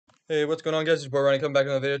Hey, what's going on, guys? It's Boy Ronnie coming back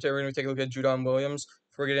in the video. Today we're going to take a look at Judon Williams.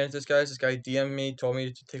 Before we get into this, guys, this guy DM'd me, told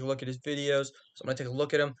me to take a look at his videos. So I'm going to take a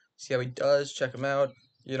look at him, see how he does, check him out.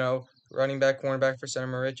 Running back, cornerback for Center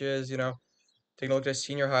Moriches, taking a look at his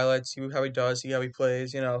senior highlights, see how he does, see how he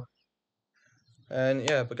plays. And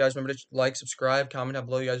yeah, but guys, remember to like, subscribe, comment down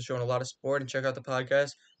below. You guys are showing a lot of support, and check out the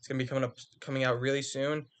podcast. It's going to be coming out really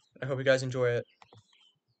soon. I hope you guys enjoy it.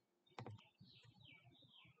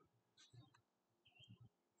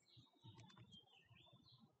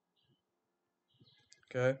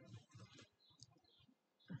 Okay.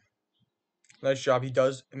 Nice job.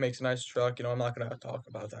 It makes a nice truck. I'm not going to talk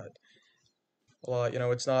about that a lot.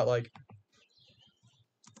 It's not like.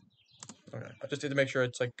 Okay, I just need to make sure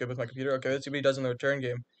it's like good with my computer. Okay, let's see what he does in the return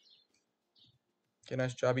game. Okay,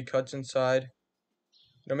 nice job. He cuts inside.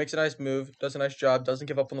 Makes a nice move. Does a nice job. Doesn't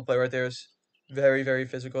give up on the play right there. Is very, very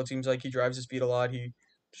physical. It seems like he drives his feet a lot. He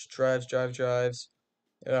just drives.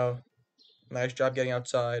 Nice job getting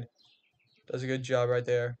outside. Does a good job right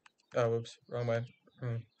there. Oh, whoops, wrong way.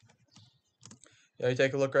 Yeah, you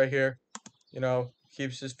take a look right here.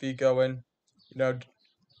 Keeps his feet going.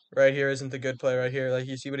 Right here isn't the good play right here. Like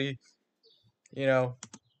you see what you know,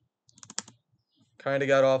 kind of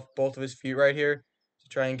got off both of his feet right here to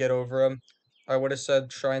try and get over him. I would have said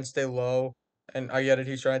try and stay low, and I get it.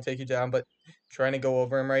 He's trying to take you down, but trying to go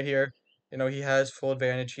over him right here. He has full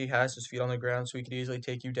advantage. He has his feet on the ground, so he could easily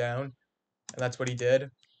take you down, and that's what he did.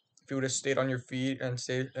 If you would have stayed on your feet and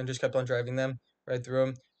stayed and just kept on driving them right through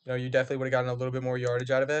him, you definitely would have gotten a little bit more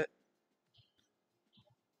yardage out of it.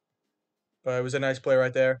 But it was a nice play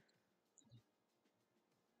right there.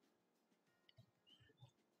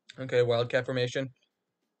 Okay, wildcat formation.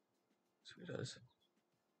 That's what he does.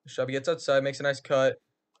 Shelby gets outside, makes a nice cut.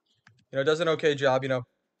 Does an okay job.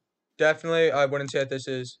 Definitely, I wouldn't say that this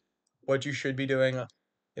is what you should be doing.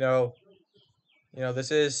 Know,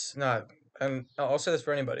 this is not, and I'll say this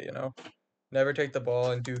for anybody. Never take the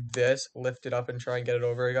ball and do this, lift it up and try and get it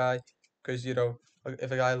over a guy, because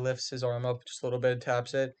if a guy lifts his arm up just a little bit,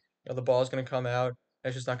 taps it, the ball is gonna come out. And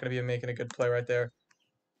it's just not gonna be making a good play right there.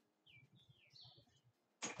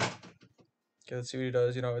 Okay, let's see what he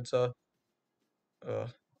does. It's oh,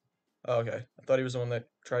 okay. I thought he was the one that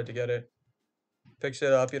tried to get it. Picks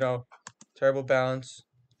it up. Terrible bounce.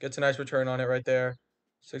 Gets a nice return on it right there.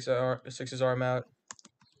 Six his arm out.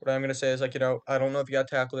 What I'm going to say is, I don't know if he got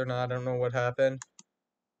tackled or not. I don't know what happened.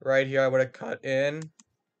 Right here, I would have cut in.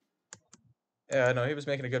 Yeah, no, he was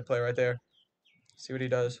making a good play right there. See what he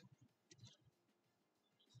does.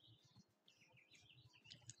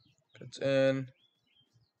 Cuts in.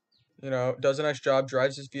 Does a nice job.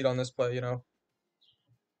 Drives his feet on this play,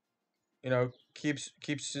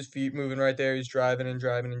 keeps his feet moving right there. He's driving and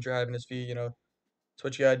driving and driving his feet, That's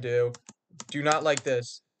what you got to do. Do not like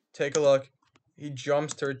this. Take a look. He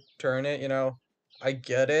jumps to return it, I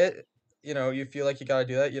get it. You feel like you got to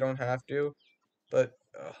do that. You don't have to. But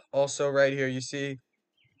also right here, you see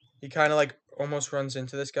he kind of like almost runs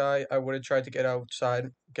into this guy. I would have tried to get outside,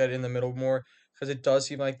 get in the middle more, because it does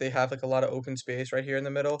seem like they have like a lot of open space right here in the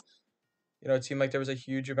middle. It seemed like there was a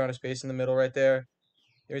huge amount of space in the middle right there.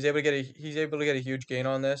 He's able to get a huge gain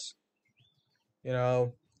on this.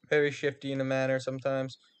 Very shifty in a manner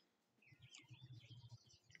sometimes.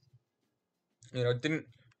 Didn't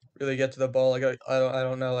really get to the ball. Like I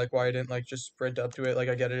don't know like why he didn't like just sprint up to it. Like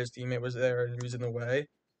I get it, his teammate was there and he was in the way.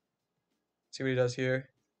 See what he does here.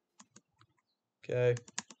 Okay.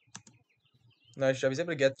 Nice job. He's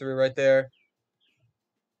able to get through right there.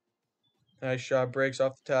 Nice shot. Breaks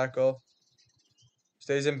off the tackle.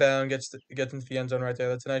 Stays in bound. Gets into the end zone right there.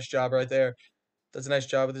 That's a nice job right there. Does a nice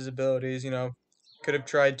job with his abilities. Could have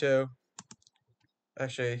tried to.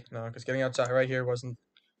 Actually, no, because getting outside right here wasn't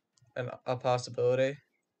a possibility.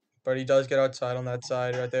 But he does get outside on that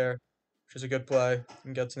side right there, which is a good play.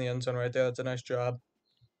 And gets in the end zone right there. That's a nice job.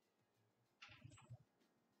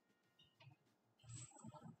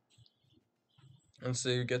 And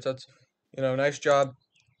see, gets that, nice job.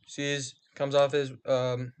 Comes off his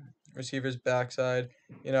receiver's backside.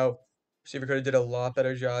 Receiver could have did a lot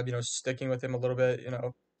better job, sticking with him a little bit,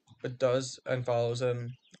 but does and follows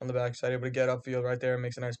him on the backside, able to get upfield right there and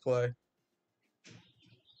makes a nice play.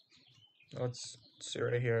 Let's see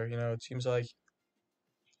right here. It seems like,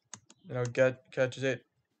 catches it,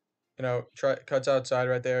 cuts outside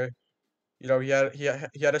right there. He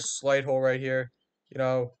had a slight hole right here.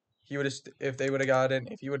 He would have if they would have gotten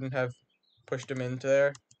if he wouldn't have pushed him into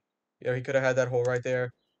there. He could have had that hole right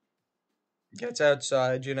there. Gets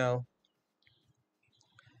outside, and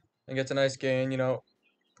gets a nice gain,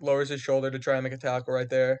 lowers his shoulder to try and make a tackle right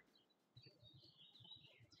there.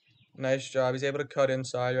 Nice job. He's able to cut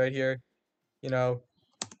inside right here.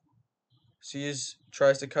 sees,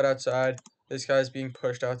 tries to cut outside. This guy's being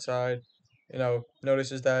pushed outside.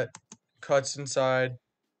 Notices that, cuts inside,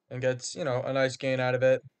 and gets, a nice gain out of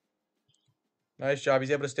it. Nice job.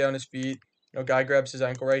 He's able to stay on his feet. Guy grabs his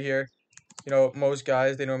ankle right here. Most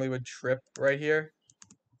guys, they normally would trip right here.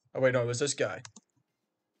 Oh, wait, no, it was this guy.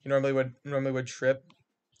 He normally would trip.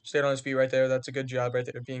 Stayed on his feet right there. That's a good job right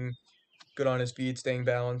there, being good on his feet, staying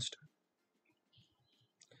balanced.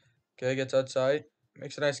 Okay, gets outside.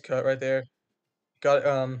 Makes a nice cut right there. Got,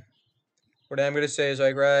 what I'm going to say is,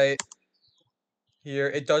 like, right here,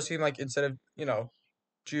 it does seem like instead of,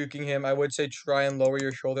 juking him, I would say try and lower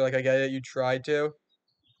your shoulder. Like, I get it, you tried to,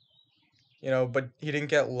 but he didn't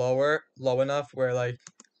get low enough where, like,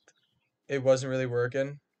 it wasn't really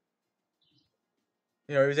working.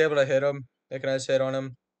 He was able to hit him, make a nice hit on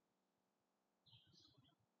him.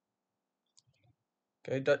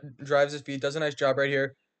 Okay, drives his feet, does a nice job right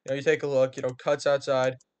here. You take a look, cuts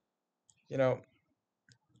outside, you know,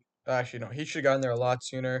 actually, no, he should have gotten there a lot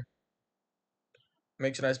sooner.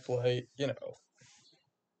 Makes a nice play, let's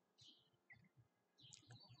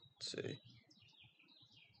see.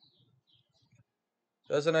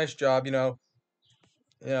 Does a nice job,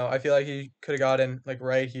 I feel like he could have gotten, like,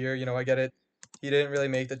 right here, I get it. He didn't really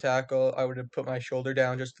make the tackle. I would have put my shoulder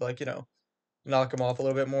down just to, like, knock him off a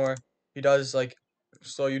little bit more. He does, like,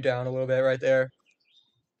 slow you down a little bit right there.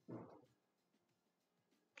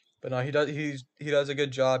 But no, he does a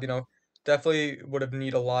good job, Definitely would have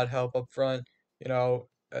need a lot of help up front,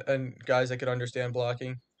 and guys that could understand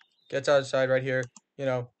blocking. Gets outside right here, you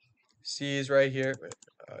know, sees right here,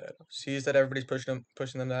 sees that everybody's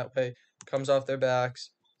pushing them that way, comes off their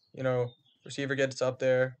backs, you know, receiver gets up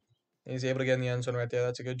there, and he's able to get in the end zone right there.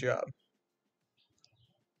 That's a good job.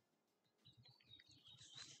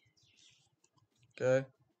 Okay,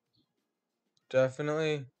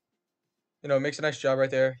 definitely, makes a nice job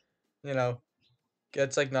right there. You know,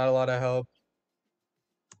 gets like not a lot of help.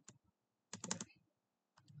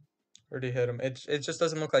 Already hit him. It just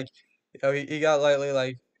doesn't look like, he got lightly,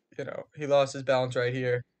 like, he lost his balance right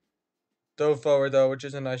here. Dove forward though, which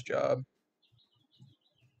is a nice job.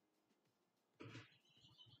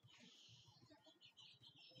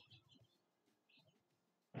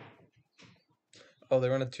 Oh, they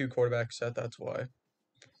run a two quarterback set, that's why.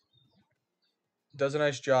 Does a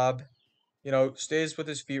nice job. Stays with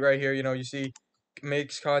his feet right here. You see,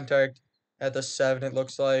 makes contact at the 7, it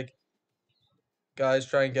looks like. Guys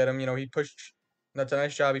try and get him. He pushed. That's a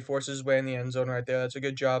nice job. He forces his way in the end zone right there. That's a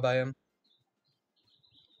good job by him.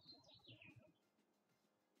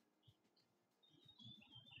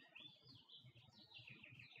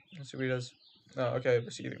 Let's see what he does. Oh, okay,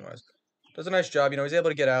 receiving wise. Does a nice job. He's able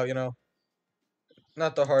to get out.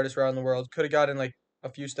 Not the hardest route in the world. Could have gotten like a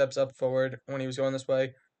few steps up forward when he was going this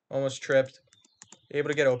way. Almost tripped. Able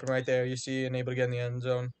to get open right there. You see, and able to get in the end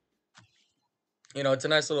zone. It's a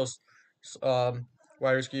nice little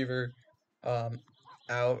wide receiver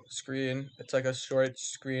out screen. It's like a short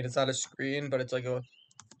screen. It's not a screen, but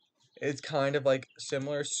it's kind of like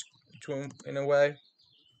similar to him in a way.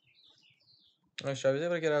 Nice shot. He's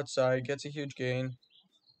able to get outside, gets a huge gain.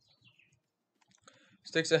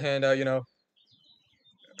 Sticks a hand out,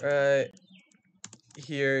 right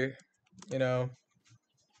here, you know.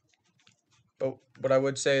 But what I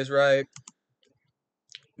would say is, right,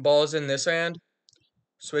 ball's in this hand,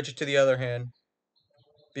 switch it to the other hand,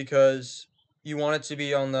 because you want it to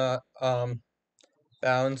be on the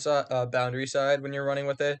boundary side when you're running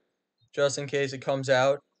with it, just in case it comes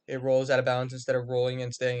out, it rolls out of bounds instead of rolling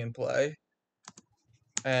and staying in play.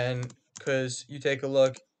 And because you take a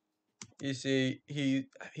look, you see he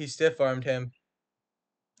stiff armed him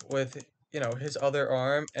with his other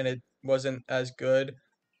arm, and it wasn't as good.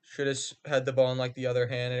 Should have had the ball in like the other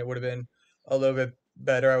hand, and it would have been a little bit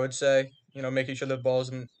better, I would say. Making sure the ball's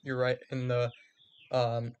in your right in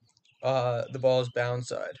um the ball's bound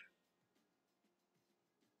side.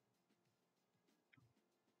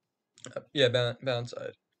 Yeah, bound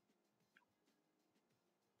side.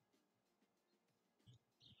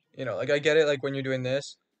 Like I get it, like when you're doing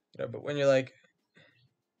this, but when you're like,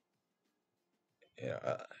 you know,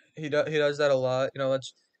 uh, he does that a lot.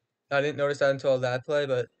 That's I didn't notice that until that play,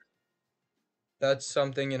 but that's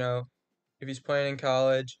something, if he's playing in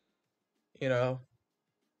college, you know,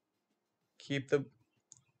 keep the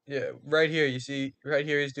yeah, right here, you see, right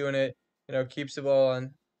here he's doing it, keeps the ball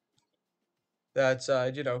on that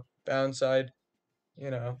side, bound side,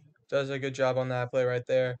 you know, does a good job on that play right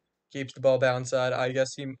there. Keeps the ball bound side. I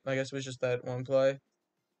guess it was just that one play.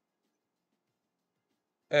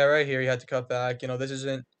 Yeah, right here he had to cut back. This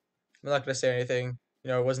isn't, I'm not gonna say anything.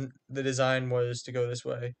 It wasn't, the design was to go this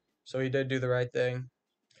way. So he did do the right thing.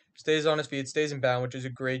 stays on his feet, stays in bound, which is a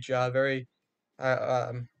great job. Very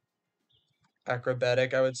um,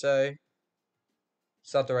 acrobatic, I would say.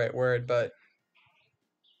 It's not the right word, but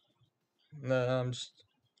no, I'm just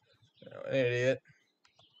an idiot.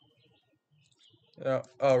 No,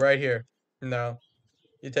 oh, right here. No,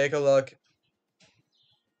 you take a look.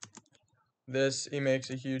 This he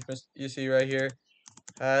makes a huge you see right here,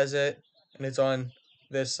 has it, and it's on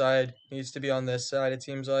this side. Needs to be on this side. It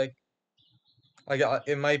seems like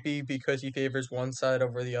it might be because he favors one side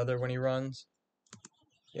over the other when he runs,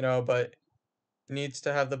 but needs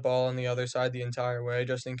to have the ball on the other side the entire way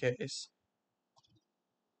just in case.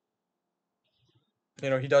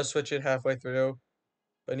 He does switch it halfway through,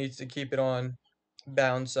 but needs to keep it on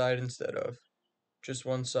bound side instead of just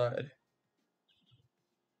one side.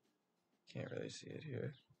 Can't really see it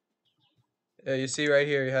here. Yeah, you see right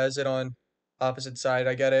here, he has it on opposite side.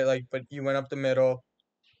 I get it, but you went up the middle.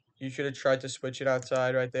 You should have tried to switch it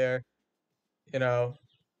outside right there. You know,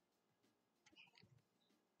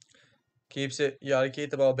 keeps it. You gotta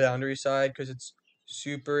keep the ball boundary side because it's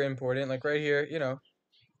super important. Like right here,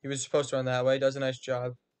 he was supposed to run that way. Does a nice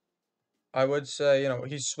job. I would say,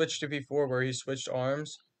 he switched it before where he switched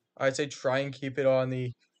arms. I'd say try and keep it on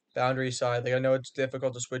the boundary side. Like I know it's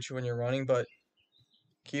difficult to switch when you're running, but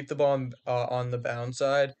keep the ball on the bound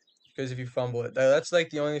side because if you fumble it, that's like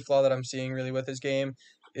the only flaw that I'm seeing really with his game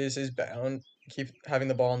is his bound. Keep having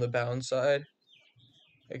the ball on the bound side.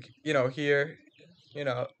 Like, here,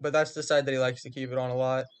 but that's the side that he likes to keep it on a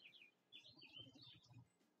lot.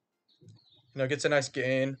 Gets a nice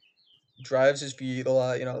gain, drives his feet a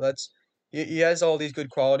lot. He has all these good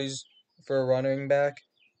qualities for a running back.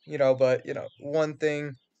 But one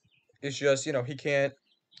thing is just he can't.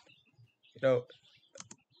 You know,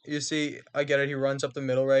 you see, I get it. He runs up the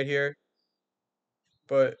middle right here,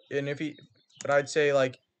 but and if he, but I'd say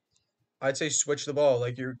switch the ball.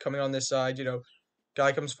 Like you're coming on this side.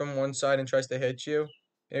 Guy comes from one side and tries to hit you.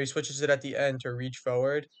 He switches it at the end to reach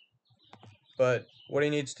forward. But what he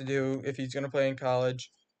needs to do if he's going to play in college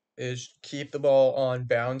is keep the ball on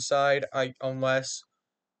bound side.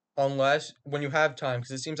 Unless when you have time,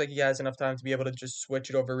 because it seems like he has enough time to be able to just switch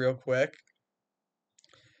it over real quick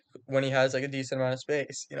when he has like a decent amount of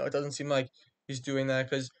space. It doesn't seem like he's doing that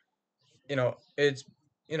because it's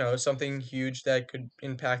something huge that could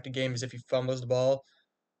impact a game is if he fumbles the ball.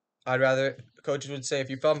 I'd rather coaches would say if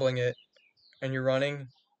you're fumbling it and you're running,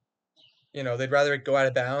 they'd rather it go out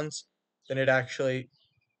of bounds than it actually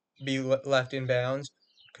be left in bounds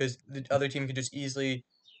because the other team can just easily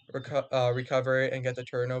recover it and get the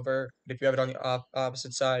turnover. But if you have it on the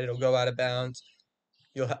opposite side, it'll go out of bounds.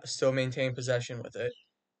 You'll still maintain possession with it.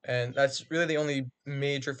 And that's really the only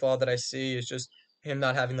major flaw that I see is just him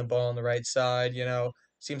not having the ball on the right side.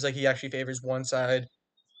 Seems like he actually favors one side,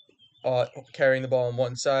 carrying the ball on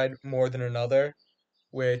one side more than another,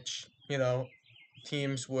 which,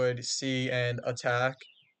 teams would see and attack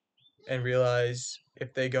and realize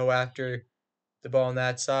if they go after the ball on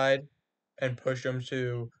that side and push him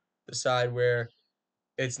to the side where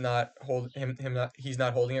it's not him not he's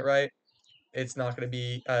not holding it right, it's not going to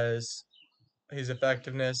be as his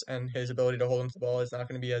effectiveness and his ability to hold him to the ball is not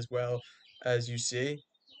going to be as well as you see.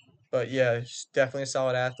 But yeah, he's definitely a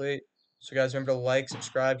solid athlete. So guys, remember to like,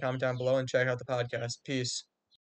 subscribe, comment down below, and check out the podcast. Peace.